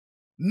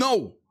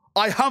No,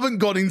 I haven't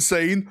gone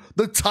insane.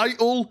 The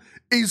title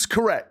is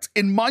correct.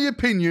 In my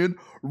opinion,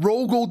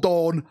 Rogal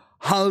Dorn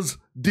has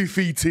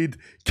defeated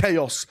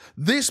Chaos.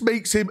 This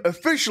makes him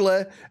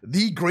officially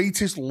the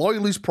greatest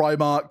loyalist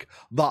Primarch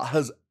that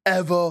has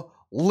ever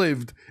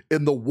lived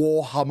in the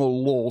Warhammer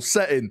lore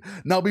setting.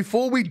 Now,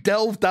 before we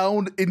delve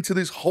down into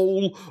this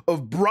whole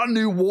of brand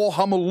new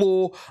Warhammer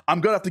lore,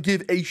 I'm going to have to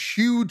give a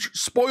huge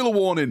spoiler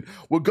warning.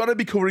 We're going to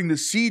be covering the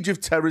Siege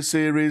of Terror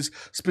series,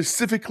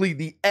 specifically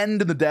the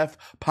End and the Death,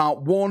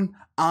 Part 1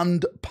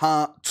 and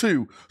Part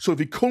 2. So if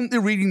you're currently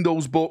reading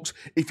those books,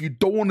 if you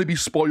don't want to be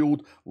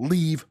spoiled,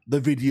 leave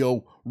the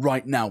video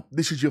right now.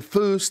 This is your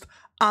first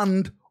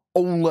and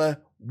only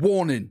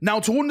warning. Now,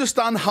 to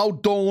understand how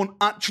Dorn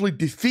actually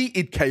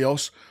defeated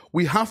Chaos,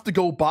 we have to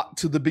go back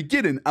to the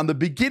beginning. And the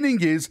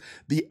beginning is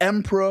the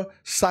Emperor,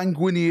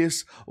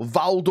 Sanguinius,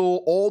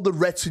 Valdor, all the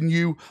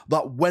retinue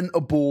that went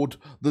aboard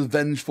the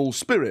Vengeful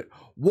Spirit.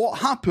 What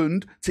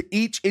happened to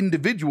each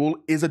individual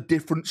is a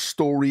different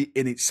story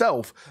in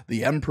itself.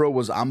 The Emperor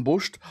was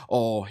ambushed,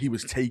 or he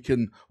was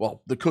taken,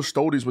 well, the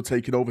Custodians were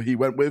taken over, he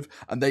went with,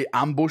 and they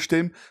ambushed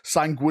him.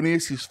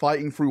 Sanguinius is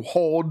fighting through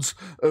hordes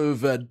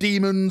of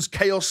demons,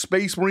 Chaos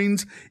Space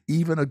Marines,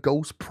 even a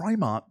Ghost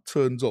Primarch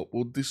turns up.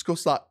 We'll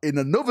discuss that in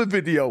another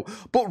video.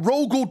 But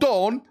Rogal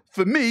Dorn,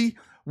 for me,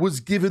 was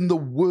given the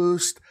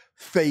worst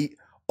fate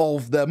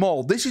of them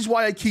all. This is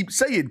why I keep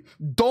saying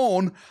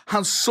Dorn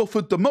has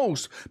suffered the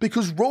most,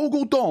 because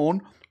Rogal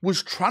Dorn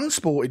was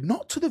transported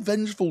not to the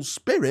Vengeful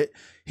Spirit,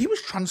 he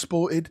was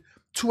transported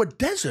to a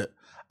desert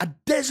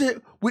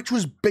which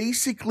was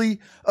basically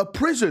a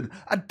prison,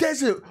 a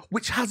desert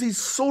which has his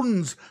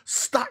sons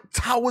stacked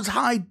towers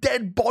high,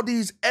 dead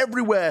bodies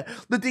everywhere,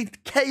 the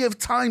decay of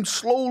time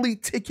slowly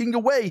ticking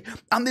away,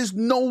 and there's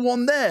no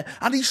one there.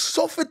 And he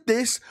suffered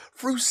this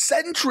through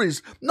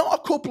centuries, not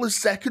a couple of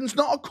seconds,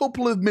 not a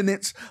couple of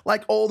minutes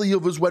like all the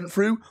others went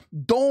through.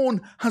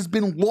 Dorn has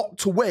been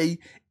locked away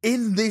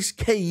in this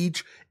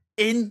cage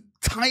in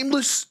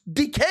timeless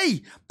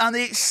decay, and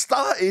it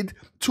started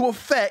to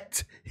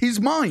affect his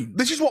mind.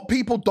 This is what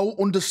people don't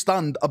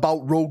understand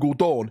about Rogal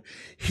Dorn.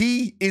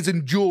 He is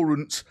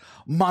endurance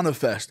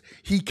manifest.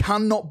 He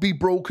cannot be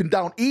broken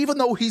down, even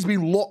though he's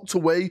been locked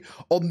away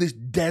on this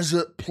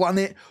desert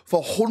planet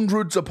for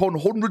hundreds upon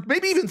hundreds,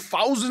 maybe even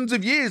thousands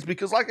of years,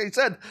 because like I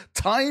said,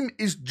 time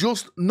is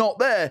just not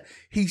there.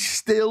 He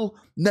still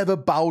never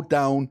bowed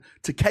down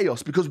to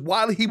Chaos, because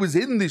while he was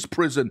in this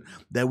prison,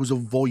 there was a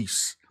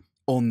voice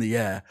on the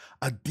air,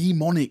 a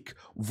demonic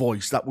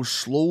voice that was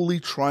slowly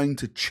trying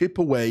to chip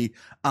away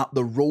at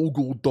the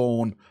Rogal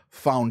Dorn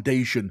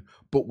foundation.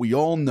 But we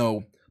all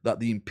know that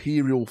the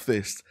Imperial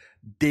Fists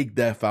dig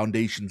their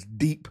foundations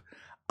deep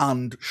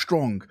and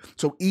strong.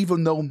 So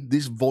even though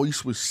this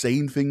voice was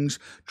saying things,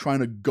 trying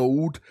to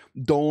goad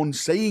Dorn,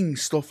 saying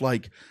stuff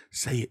like,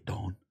 say it,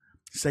 Dorn,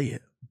 say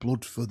it,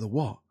 blood for the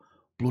what?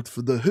 Blood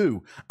for the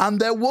who? And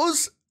there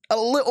was a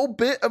little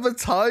bit of a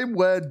time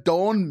where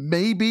Dorn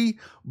maybe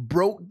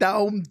broke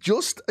down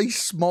just a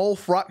small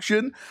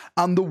fraction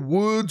and the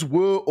words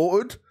were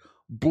uttered,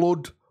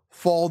 blood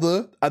for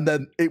the, and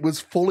then it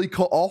was fully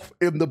cut off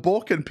in the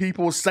book, and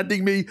people were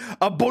sending me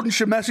a bunch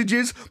of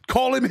messages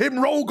calling him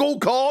Rogal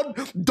Dorn.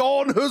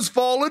 Dorn has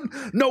fallen.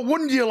 No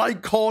wonder you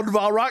like Khorne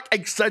Valrak,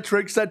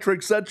 etc., etc.,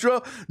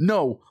 etc.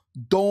 No,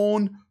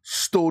 Dorn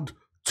stood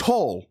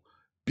tall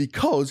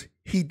because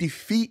he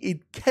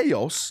defeated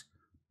Chaos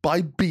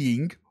by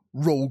being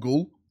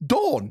Rogal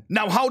Dorn.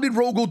 Now, how did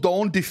Rogal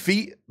Dorn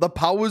defeat the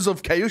powers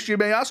of Chaos, you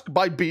may ask?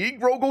 By being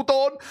Rogal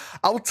Dorn?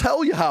 I'll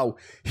tell you how.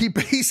 He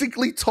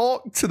basically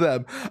talked to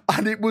them,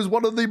 and it was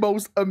one of the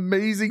most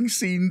amazing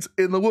scenes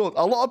in the world.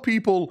 A lot of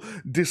people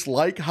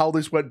dislike how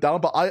this went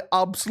down, but I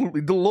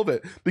absolutely love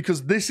it,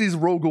 because this is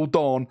Rogal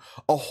Dorn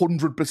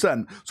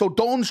 100%. So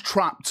Dorn's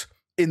trapped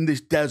in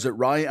this desert,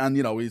 right? And,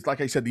 you know, he's, like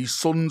I said, these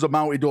suns are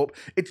mounted up.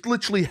 It's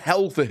literally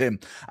hell for him.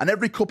 And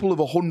every couple of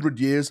 100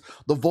 years,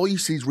 the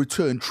voices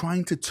return,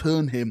 trying to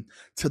turn him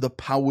to the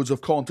powers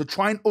of Khorne, to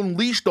try and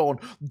unleash Dorn.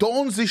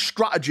 Dorn's this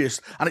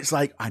strategist, and it's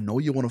like, I know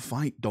you want to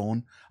fight,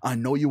 Dorn. I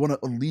know you want to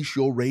unleash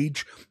your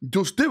rage.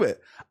 Just do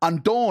it.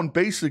 And Dorn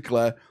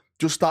basically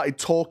just started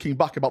talking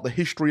back about the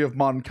history of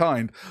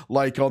mankind,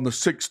 like on the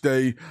sixth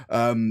day,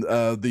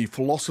 the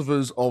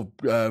philosophers of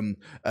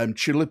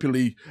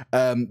Chilipili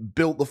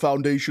built the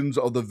foundations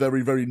of the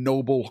very, very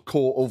noble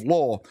court of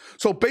law.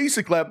 So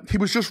basically, he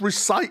was just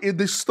reciting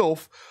this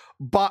stuff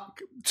back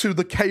to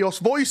the Chaos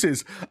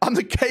voices, and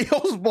the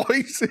Chaos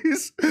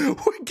voices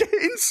were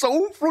getting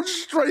so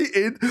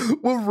frustrated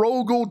with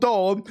Rogal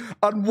Dorn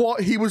and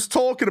what he was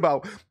talking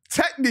about.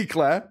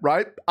 Technically,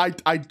 right,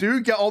 I do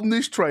get on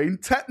this train.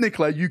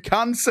 Technically, you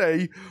can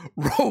say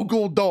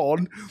Rogal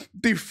Dorn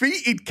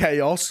defeated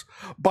Chaos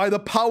by the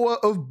power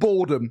of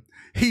boredom.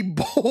 He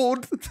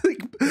bored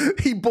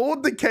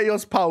the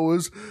Chaos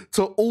powers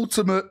to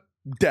ultimate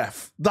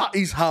death. That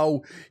is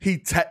how he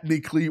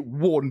technically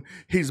won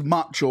his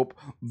matchup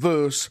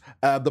versus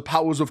the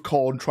powers of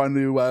Khorne trying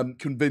to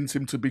convince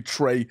him to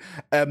betray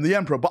the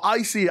Emperor. But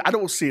I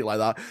don't see it like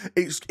that.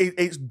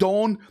 It's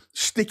Dorn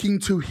sticking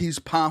to his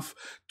path,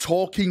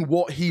 talking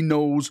what he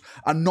knows,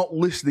 and not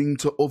listening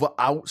to other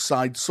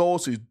outside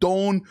sources.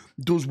 Dorn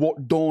does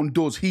what Dorn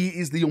does. He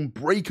is the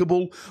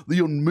unbreakable, the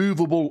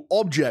unmovable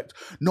object.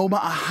 No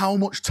matter how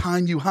much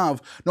time you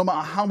have, no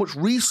matter how much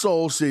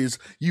resources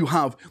you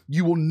have,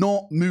 you will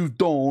not move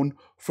Dorn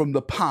from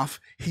the path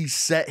he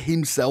set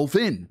himself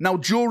in. Now,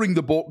 during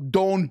the book,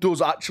 Dorn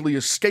does actually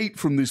escape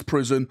from this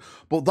prison,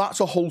 but that's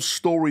a whole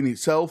story in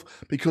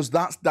itself, because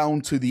that's down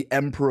to the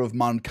Emperor of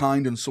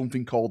Mankind and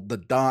something called the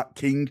Dark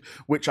King,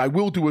 which I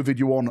will do a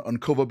video on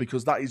and cover,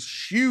 because that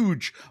is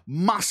huge,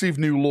 massive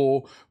new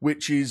lore,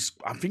 which is,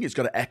 I think it's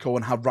going to echo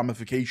and have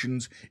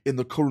ramifications in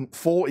the current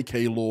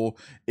 40k lore,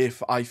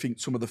 if I think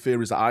some of the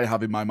theories that I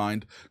have in my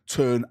mind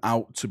turn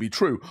out to be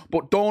true.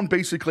 But Dorn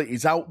basically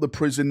is out the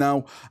prison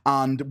now,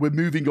 and we're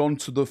moving on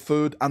to the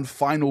third and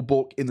final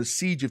book in the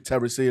Siege of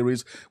Terror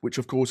series, which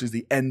of course is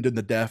The End and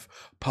the Death,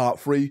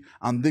 part 3,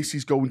 and this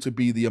is going to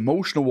be the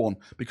emotional one,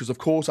 because of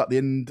course at the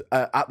end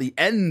of The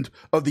End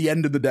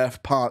and the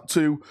Death, part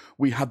 2,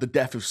 we had the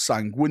death of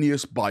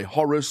Sanguinius by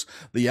Horus.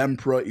 The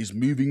Emperor is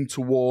moving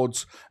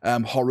towards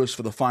Horus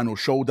for the final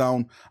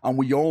showdown, and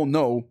we all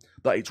know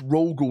that it's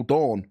Rogal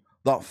Dorn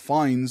that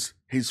finds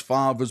his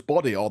father's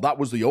body, or that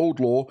was the old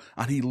law,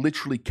 and he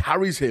literally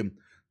carries him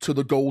to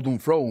the Golden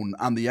Throne,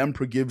 and the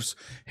Emperor gives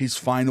his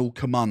final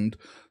command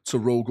to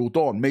Rogal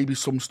Dorn. Maybe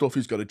some stuff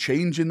is going to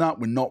change in that.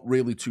 We're not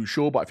really too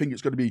sure, but I think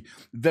it's going to be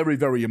very,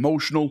 very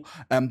emotional.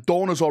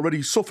 Dorn has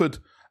already suffered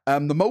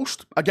the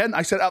most. Again,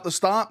 I said at the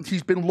start,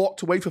 he's been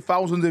locked away for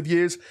thousands of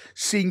years,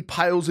 seeing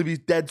piles of his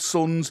dead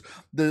sons,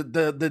 the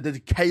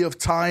decay of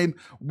time,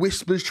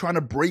 whispers trying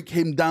to break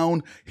him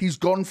down. He's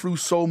gone through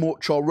so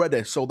much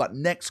already. So that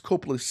next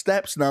couple of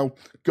steps now,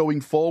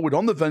 going forward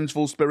on the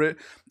Vengeful Spirit,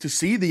 to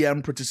see the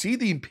Emperor, to see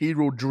the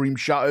Imperial dream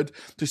shattered,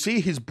 to see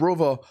his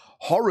brother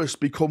Horus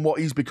become what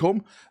he's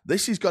become,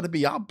 this is going to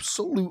be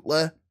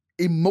absolutely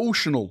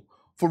emotional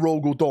for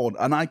Rogal Dorn,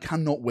 and I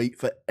cannot wait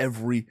for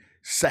every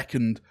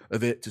second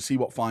of it to see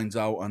what finds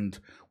out, and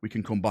we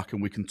can come back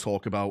and we can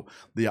talk about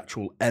the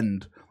actual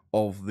end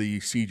of the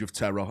Siege of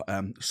Terror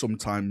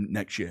sometime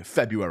next year,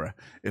 February,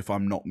 if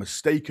I'm not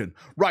mistaken.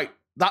 Right,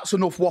 that's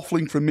enough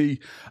waffling from me,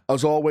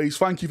 as always.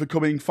 Thank you for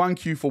coming,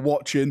 thank you for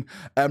watching.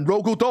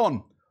 Rogal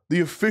Dorn,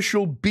 the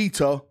official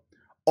beater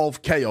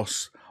of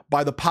chaos,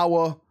 by the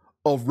power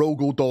of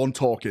Rogal Dorn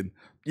talking.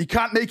 You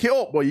can't make it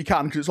up. Well, you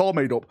can, because it's all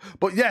made up.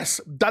 But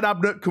yes, Dan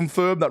Abnett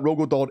confirmed that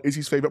Rogal Dorn is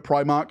his favourite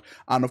Primarch.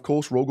 And of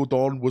course, Rogal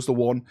Dorn was the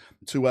one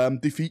to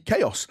defeat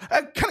Chaos.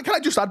 Can I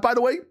just add, by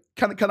the way?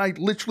 Can I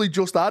literally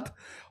just add?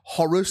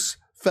 Horus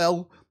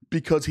fell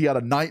because he had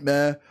a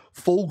nightmare.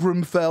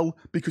 Fulgrim fell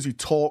because he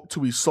talked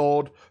to his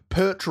sword.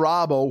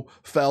 Perturabo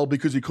fell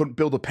because he couldn't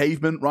build a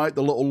pavement, right?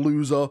 The little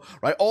loser,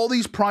 right? All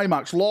these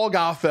Primarchs.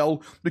 Lorgar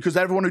fell because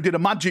everyone who did a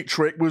magic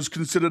trick was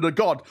considered a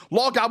god.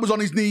 Lorgar was on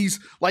his knees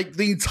like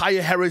the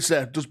entire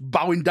heresy, just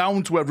bowing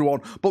down to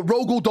everyone. But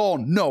Rogal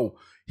Dorn, no.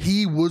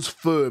 He was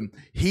firm.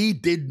 He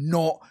did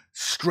not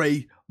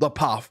stray the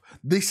path.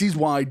 This is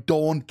why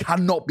Dorn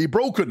cannot be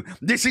broken.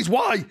 This is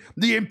why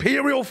the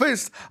Imperial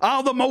Fist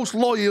are the most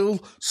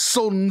loyal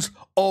sons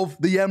of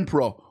the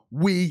Emperor.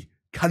 We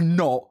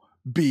cannot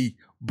be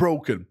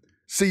broken.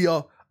 See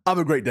ya, have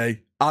a great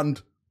day,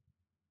 and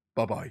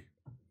bye-bye.